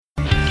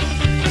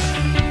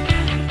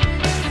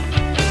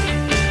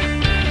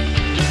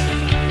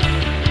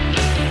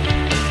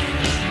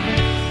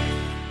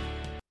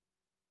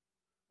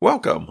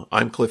Welcome,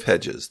 I'm Cliff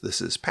Hedges. This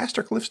is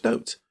Pastor Cliff's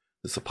Notes.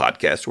 This is a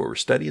podcast where we're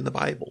studying the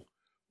Bible.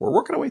 We're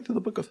working our way through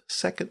the book of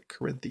 2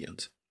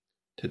 Corinthians.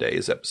 Today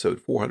is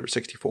episode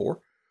 464,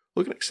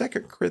 looking at 2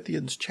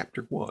 Corinthians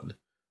chapter 1,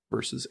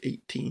 verses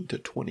 18 to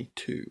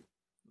 22.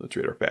 Let's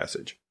read our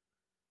passage.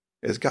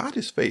 As God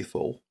is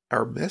faithful,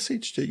 our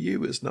message to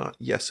you is not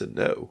yes and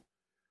no.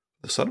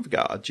 The Son of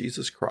God,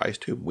 Jesus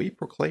Christ, whom we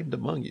proclaimed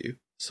among you,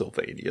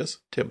 Silvanus,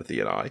 Timothy,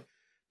 and I,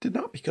 did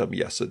not become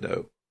yes and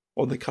no.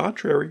 On the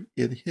contrary,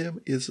 in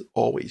him is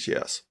always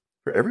yes.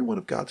 For every one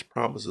of God's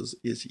promises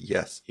is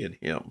yes in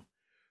him.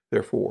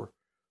 Therefore,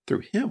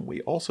 through him we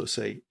also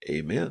say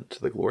Amen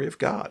to the glory of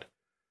God.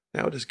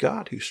 Now it is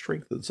God who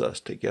strengthens us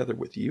together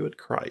with you in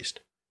Christ,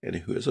 and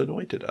who has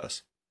anointed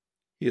us.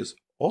 He has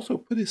also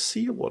put his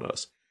seal on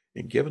us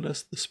and given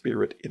us the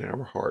Spirit in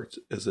our hearts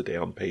as a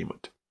down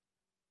payment.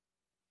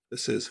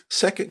 This is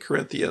 2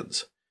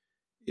 Corinthians.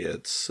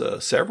 It's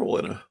several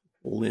in a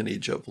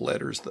lineage of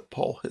letters that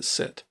Paul has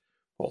sent.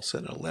 Paul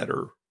sent a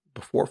letter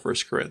before 1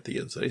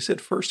 Corinthians, and he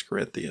sent 1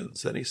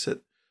 Corinthians, and he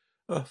sent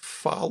a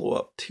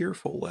follow-up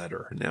tearful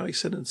letter. And now he's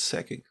sending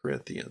 2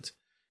 Corinthians.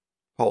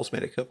 Paul's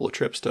made a couple of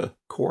trips to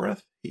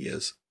Corinth. He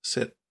has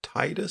sent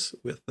Titus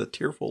with the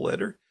tearful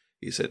letter.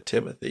 He sent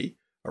Timothy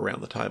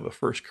around the time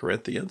of 1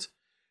 Corinthians.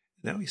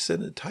 Now he's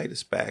sending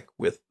Titus back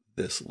with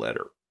this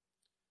letter.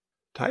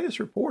 Titus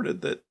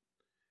reported that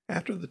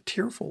after the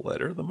tearful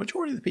letter, the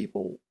majority of the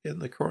people in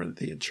the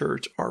Corinthian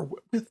church are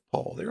with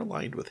Paul. They're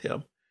aligned with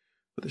him.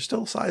 But there's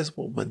still a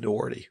sizable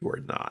minority who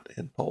are not,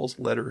 and Paul's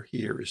letter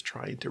here is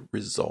trying to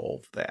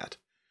resolve that.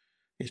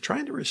 He's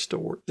trying to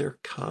restore their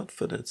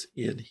confidence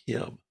in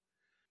him.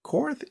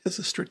 Corinth is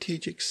a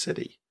strategic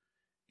city,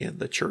 and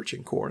the church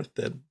in Corinth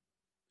then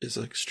is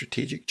a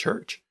strategic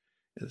church,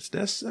 and it's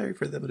necessary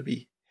for them to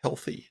be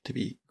healthy, to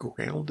be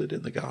grounded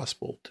in the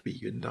gospel, to be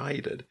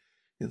united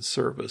in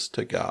service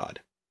to God.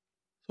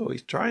 So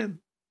he's trying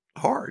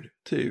hard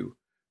to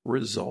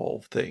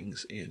resolve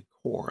things in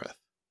Corinth.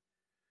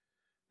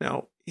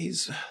 Now,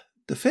 he's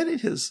defending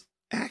his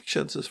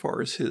actions as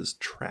far as his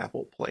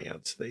travel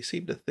plans. They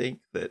seem to think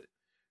that,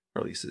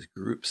 or at least his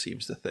group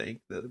seems to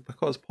think, that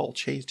because Paul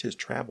changed his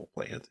travel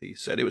plans, he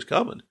said he was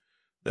coming,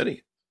 then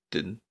he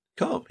didn't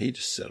come. He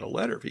just sent a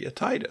letter via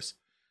Titus.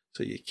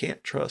 So you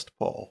can't trust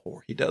Paul,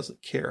 or he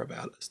doesn't care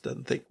about us,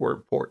 doesn't think we're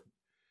important.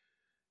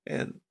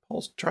 And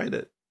Paul's trying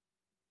to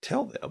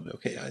tell them,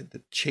 okay, I had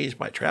to change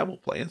my travel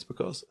plans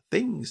because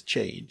things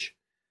change,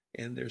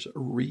 and there's a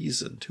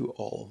reason to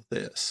all of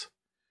this.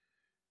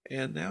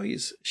 And now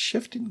he's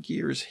shifting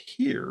gears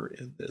here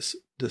in this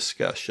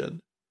discussion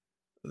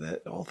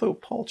that although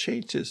Paul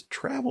changed his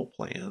travel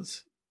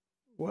plans,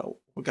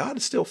 well, God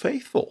is still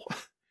faithful.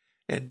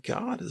 And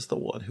God is the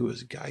one who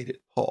has guided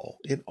Paul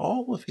in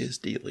all of his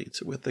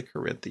dealings with the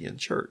Corinthian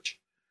church.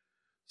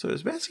 So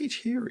his message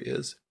here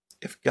is,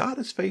 if God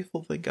is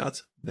faithful, then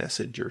God's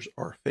messengers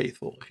are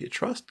faithful. If you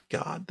trust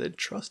God, then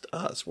trust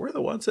us. We're the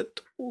ones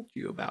that told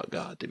you about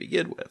God to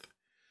begin with.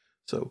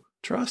 So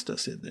trust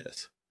us in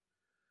this.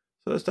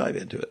 So let's dive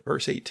into it.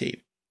 Verse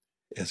 18.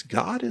 As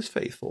God is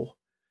faithful,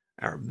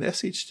 our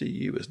message to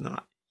you is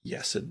not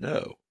yes and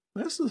no.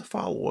 This is a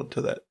follow-on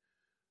to that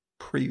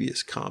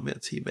previous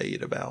comments he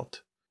made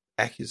about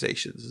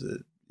accusations.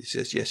 He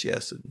says yes,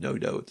 yes, and no,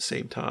 no at the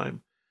same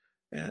time.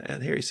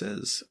 And here he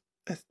says,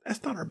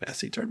 that's not our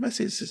message. Our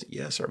message isn't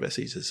yes, our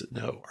message isn't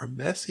no. Our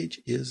message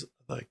is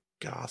the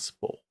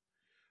gospel.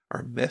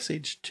 Our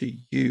message to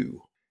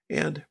you.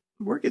 And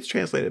the word gets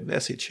translated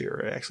message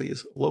here. It actually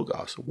is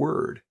logos,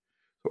 word.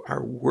 So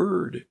our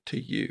word to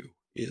you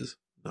is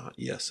not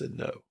yes and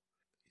no.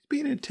 He's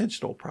being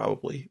intentional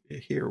probably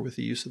here with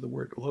the use of the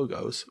word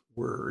logos,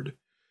 word,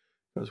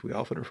 because we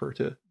often refer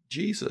to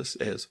Jesus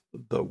as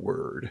the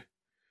word.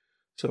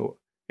 So,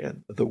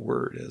 and the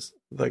word is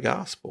the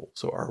gospel.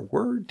 So our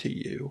word to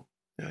you,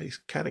 now he's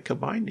kind of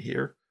combined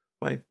here,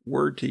 my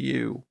word to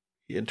you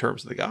in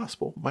terms of the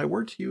gospel, my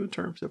word to you in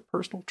terms of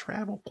personal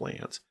travel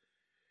plans.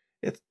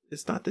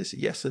 It's not this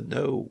yes and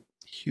no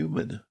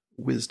human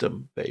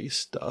wisdom-based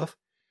stuff.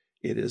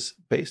 It is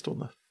based on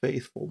the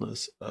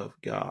faithfulness of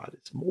God.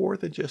 It's more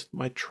than just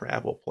my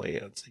travel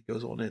plans. He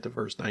goes on into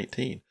verse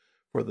 19.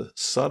 For the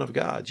Son of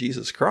God,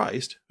 Jesus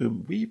Christ,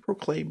 whom we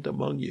proclaimed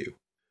among you.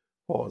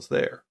 Pause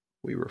there.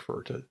 We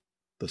refer to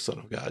the Son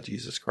of God,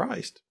 Jesus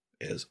Christ,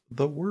 as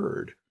the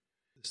Word.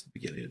 This is the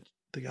beginning of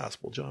the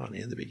Gospel of John.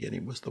 In the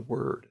beginning was the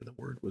Word, and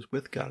the Word was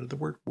with God, and the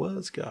Word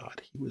was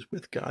God. He was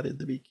with God in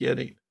the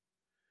beginning.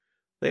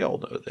 They all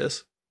know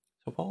this.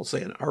 So Paul's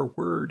saying our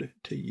word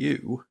to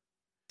you,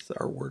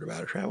 our word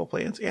about our travel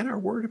plans, and our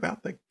word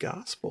about the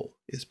gospel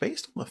is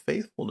based on the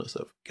faithfulness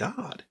of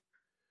God.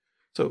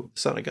 So the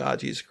Son of God,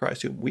 Jesus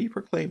Christ, whom we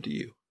proclaim to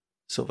you,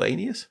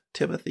 Silvanus,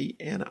 Timothy,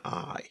 and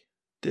I,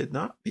 did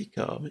not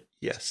become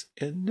yes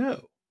and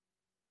no.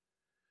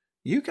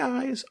 You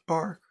guys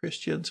are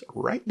Christians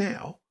right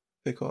now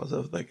because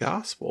of the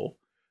gospel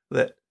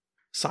that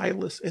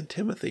Silas and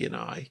Timothy and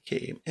I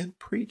came and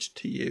preached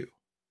to you.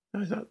 Now,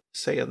 he's not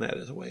saying that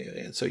as a way of,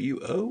 and so you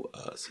owe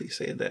us. He's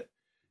saying that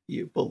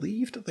you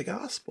believed the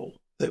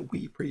gospel that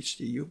we preach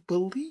to you,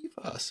 believe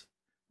us.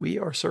 We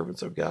are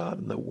servants of God,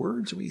 and the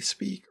words we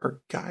speak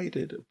are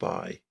guided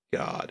by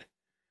God.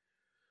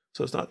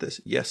 So it's not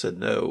this yes and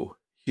no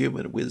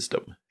human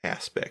wisdom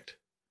aspect.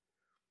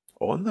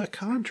 On the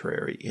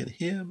contrary, in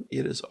him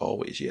it is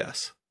always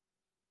yes.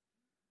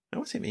 Now,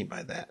 what's he mean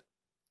by that?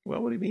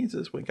 Well, what he means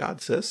is when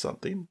God says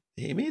something,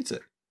 he means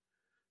it.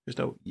 There's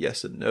no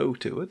yes and no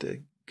to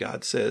it.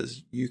 God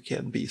says you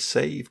can be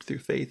saved through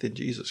faith in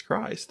Jesus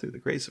Christ, through the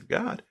grace of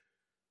God.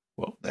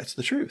 Well, that's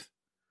the truth.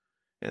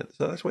 And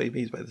so that's what he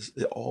means by this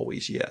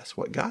always yes.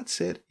 What God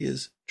said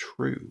is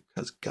true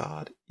because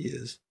God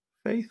is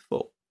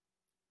faithful.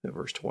 In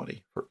verse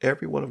 20, for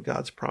every one of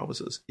God's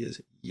promises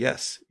is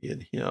yes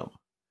in him.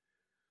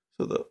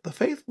 So the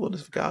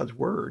faithfulness of God's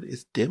word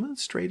is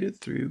demonstrated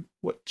through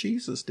what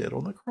Jesus did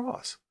on the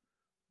cross.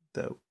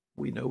 Though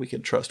we know we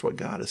can trust what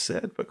God has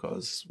said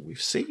because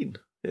we've seen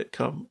it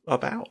come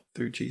about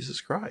through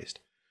Jesus Christ.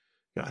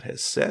 God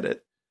has said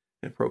it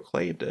and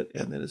proclaimed it,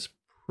 and then it's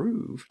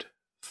proved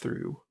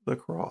through the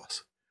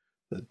cross,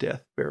 the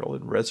death, burial,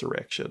 and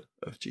resurrection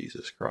of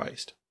Jesus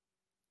Christ.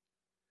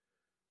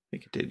 He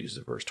continues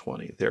in verse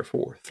 20,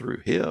 therefore, through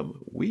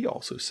him we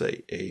also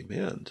say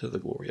amen to the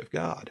glory of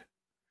God.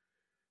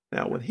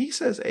 Now, when he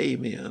says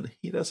amen,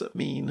 he doesn't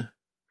mean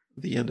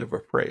the end of a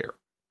prayer.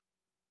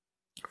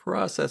 For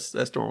us,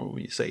 that's normal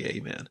when you say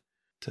amen,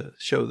 to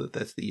show that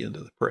that's the end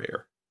of the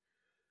prayer.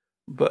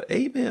 But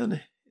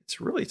amen,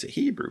 it's a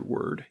Hebrew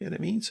word, and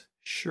it means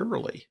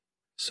surely.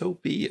 So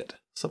be it,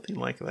 something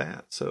like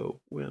that.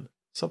 So when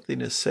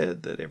something is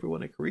said that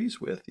everyone agrees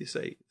with, you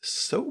say,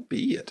 so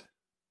be it,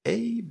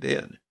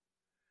 amen.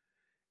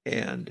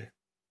 And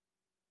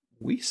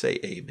we say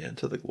amen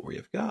to the glory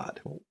of God.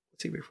 Well,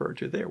 what's he referring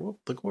to there? Well,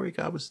 the glory of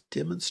God was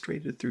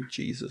demonstrated through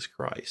Jesus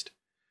Christ.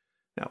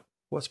 Now,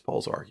 what's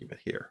Paul's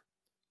argument here?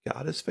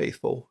 God is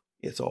faithful.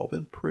 It's all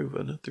been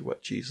proven through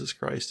what Jesus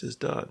Christ has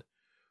done.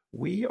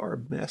 We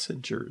are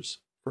messengers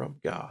from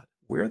God.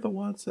 We're the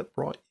ones that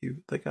brought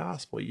you the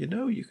gospel. You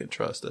know you can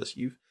trust us.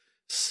 You've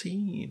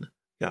seen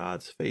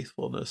God's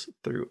faithfulness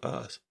through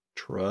us.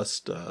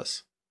 Trust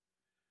us.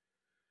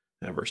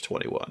 Now, verse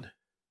 21.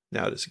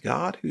 Now it is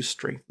God who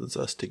strengthens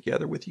us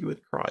together with you in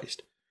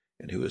Christ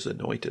and who has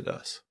anointed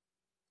us.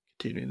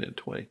 Continuing in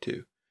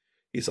 22.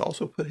 He's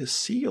also put his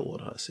seal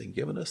on us and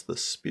given us the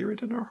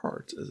Spirit in our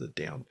hearts as a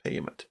down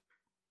payment.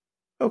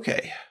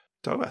 Okay,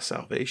 talk about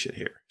salvation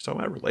here. He's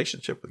talking about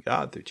relationship with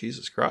God through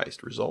Jesus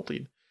Christ,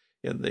 resulting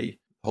in the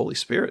Holy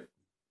Spirit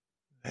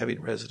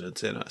having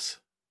residence in us.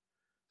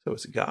 So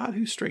it's God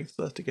who strengthens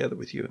us together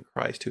with you in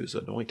Christ who has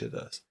anointed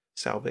us.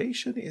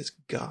 Salvation is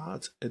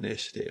God's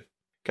initiative.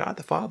 God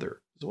the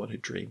Father is the one who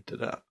dreamed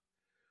it up.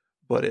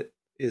 But it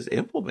is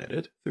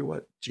implemented through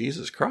what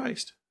Jesus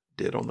Christ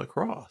did on the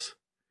cross.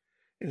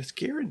 And it's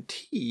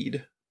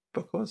guaranteed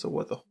because of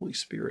what the Holy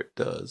Spirit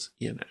does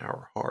in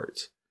our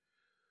hearts.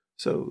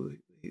 So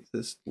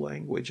this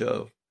language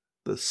of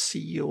the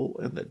seal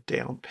and the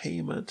down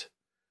payment,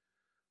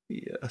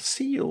 a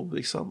seal would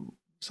be something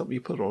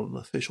you put on an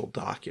official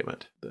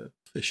document. The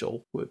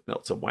official would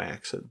melt some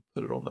wax and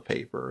put it on the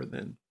paper and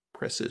then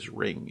press his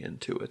ring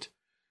into it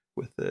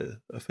with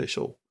the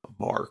official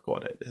mark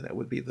on it. And that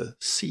would be the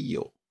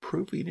seal,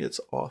 proving its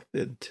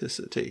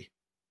authenticity,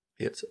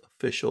 its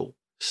official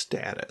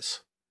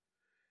status.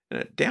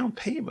 And a down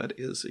payment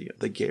is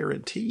the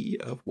guarantee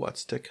of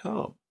what's to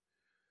come.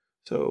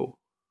 So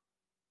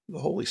the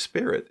Holy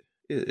Spirit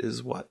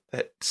is what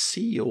that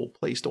seal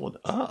placed on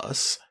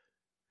us.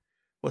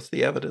 What's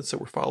the evidence that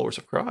we're followers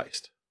of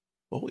Christ?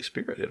 The Holy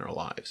Spirit in our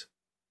lives.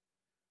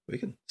 We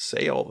can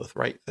say all the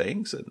right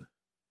things and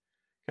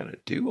kind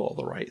of do all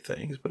the right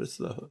things, but it's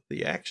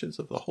the actions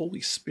of the Holy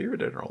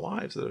Spirit in our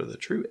lives that are the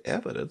true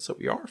evidence that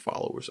we are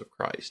followers of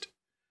Christ.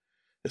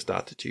 It's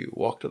not that you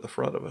walk to the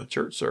front of a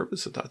church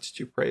service. It's not that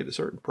you prayed a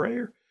certain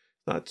prayer.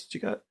 It's not that you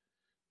got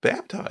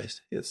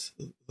baptized. It's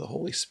the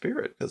Holy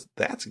Spirit, because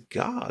that's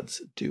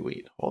God's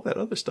doing. All that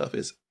other stuff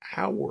is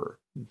our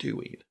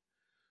doing.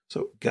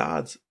 So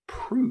God's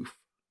proof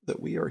that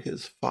we are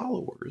his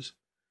followers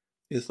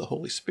is the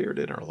Holy Spirit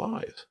in our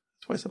lives.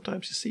 That's why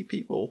sometimes you see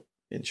people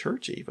in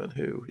church even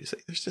who you say,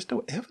 there's just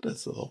no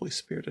evidence of the Holy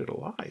Spirit in their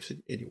lives.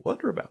 And you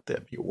wonder about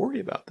them. You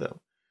worry about them.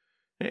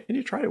 And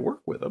you try to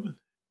work with them.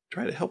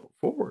 Try to help them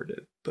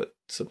forward. But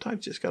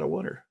sometimes you just got to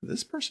wonder, is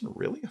this person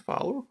really a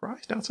follower of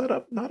Christ? Now, it's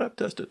not up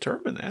to us to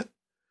determine that.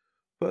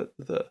 But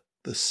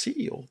the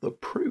seal, the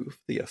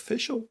proof, the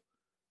official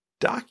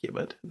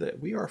document that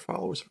we are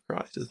followers of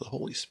Christ is the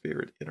Holy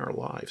Spirit in our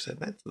lives. And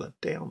that's the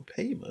down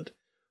payment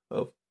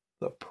of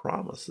the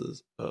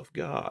promises of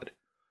God.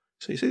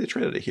 So you see the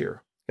Trinity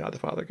here. God the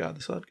Father, God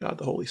the Son, God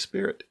the Holy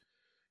Spirit.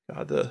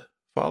 God the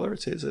Father,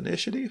 it's his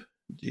initiative.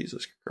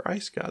 Jesus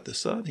Christ, God the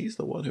Son, he's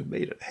the one who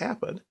made it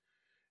happen.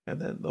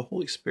 And then the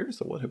Holy Spirit's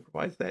the one who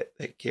provides that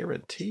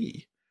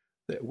guarantee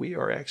that we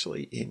are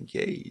actually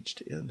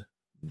engaged in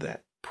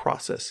that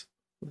process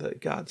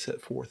that God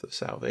set forth of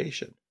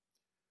salvation.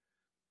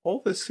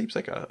 All this seems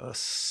like a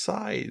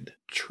side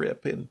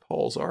trip in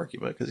Paul's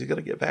argument because he's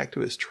going to get back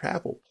to his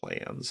travel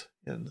plans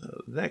in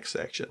the next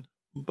section.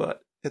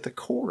 But at the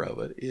core of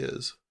it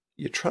is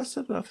you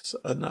trusted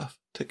enough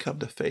to come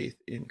to faith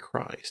in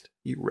Christ.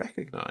 You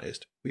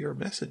recognized we are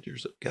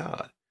messengers of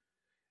God,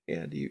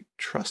 and you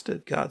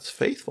trusted God's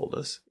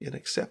faithfulness in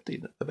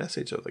accepting the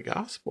message of the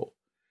gospel.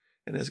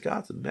 And as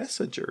God's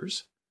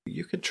messengers,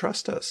 you can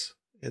trust us.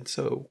 And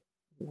so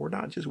we're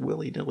not just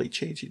willy-nilly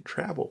changing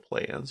travel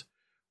plans.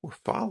 We're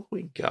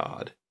following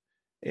God,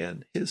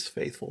 and his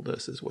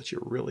faithfulness is what you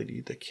really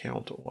need to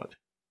count on.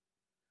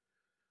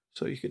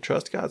 So you can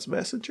trust God's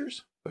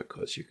messengers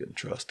because you can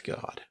trust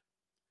God.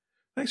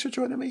 Thanks for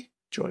joining me.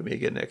 Join me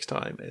again next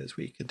time as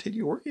we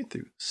continue working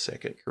through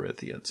 2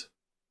 Corinthians.